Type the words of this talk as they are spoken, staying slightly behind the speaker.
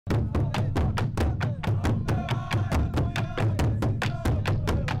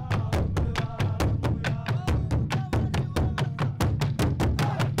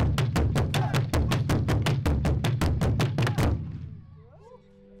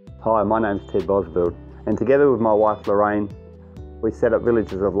Hi, my name's Ted Bosveld, and together with my wife Lorraine, we set up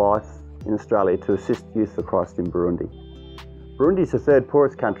Villages of Life in Australia to assist Youth for Christ in Burundi. Burundi is the third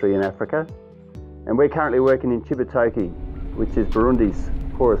poorest country in Africa, and we're currently working in Cibitoke, which is Burundi's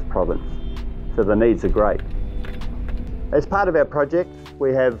poorest province, so the needs are great. As part of our project,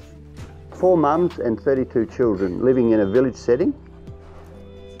 we have 4 mums and 32 children living in a village setting.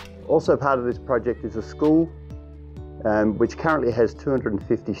 Also part of this project is a school which currently has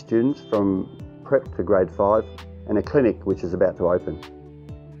 250 students from prep to grade 5 and a clinic which is about to open.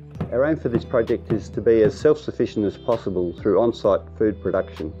 Our aim for this project is to be as self-sufficient as possible through on-site food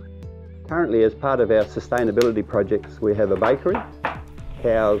production. Currently, as part of our sustainability projects, we have a bakery,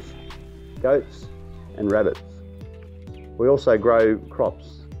 cows, goats and rabbits. We also grow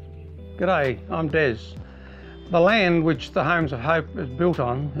crops. G'day, I'm Des. The land which the Homes of Hope is built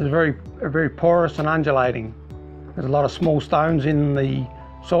on is very porous and undulating. There's a lot of small stones in the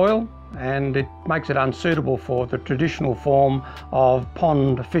soil and it makes it unsuitable for the traditional form of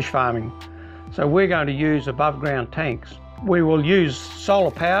pond fish farming. So we're going to use above ground tanks. We will use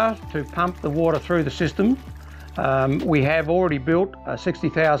solar power to pump the water through the system. We have already built a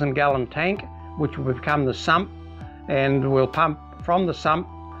 60,000 gallon tank which will become the sump, and we'll pump from the sump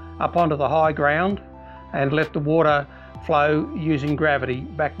up onto the high ground and let the water flow using gravity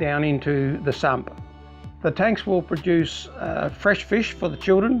back down into the sump. The tanks will produce fresh fish for the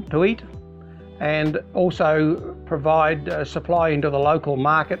children to eat and also provide supply into the local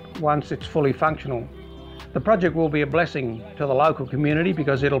market once it's fully functional. The project will be a blessing to the local community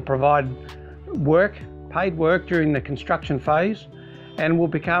because it'll provide work, paid work during the construction phase, and will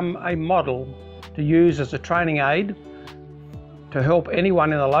become a model to use as a training aid to help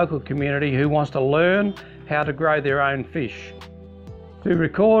anyone in the local community who wants to learn how to grow their own fish. To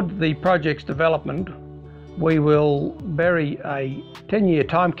record the project's development, we will bury a 10-year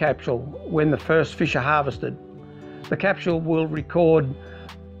time capsule when the first fish are harvested. The capsule will record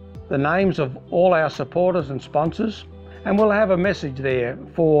the names of all our supporters and sponsors, and we'll have a message there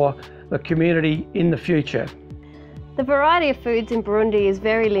for the community in the future. The variety of foods in Burundi is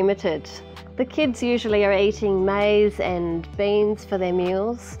very limited. The kids usually are eating maize and beans for their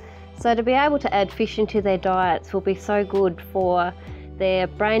meals, so to be able to add fish into their diets will be so good for their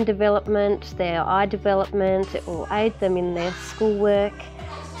brain development, their eye development. It will aid them in their schoolwork,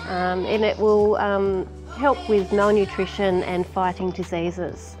 and it will help with malnutrition and fighting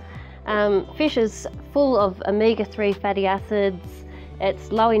diseases. Fish is full of omega-3 fatty acids,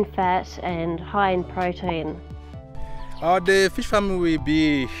 it's low in fat and high in protein. The fish farm will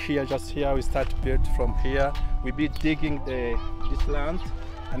be here, just here. We start to build from here. We'll be digging this land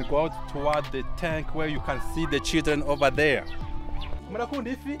and go out toward the tank where you can see the children over there.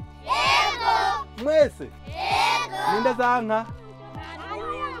 Murakunda ifi? Yego! Mwese? Yego! Ninda zanga?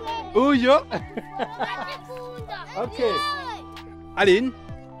 Uyo? Okay. Aline,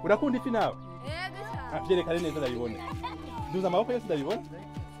 urakunda ifi nawe? Yego. Vyerekane neza ndabibona. Duza amaboko yose ndabibona.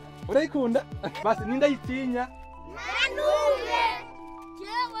 Urayikunda? Basi ninda yitinya?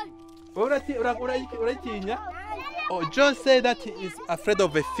 Urayitinya? Oh, John said that he is afraid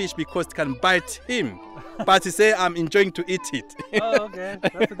of a fish because it can bite him. But he said, I'm enjoying to eat it. Oh, okay.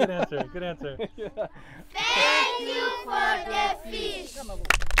 That's a good answer. Good answer. Thank you for the fish.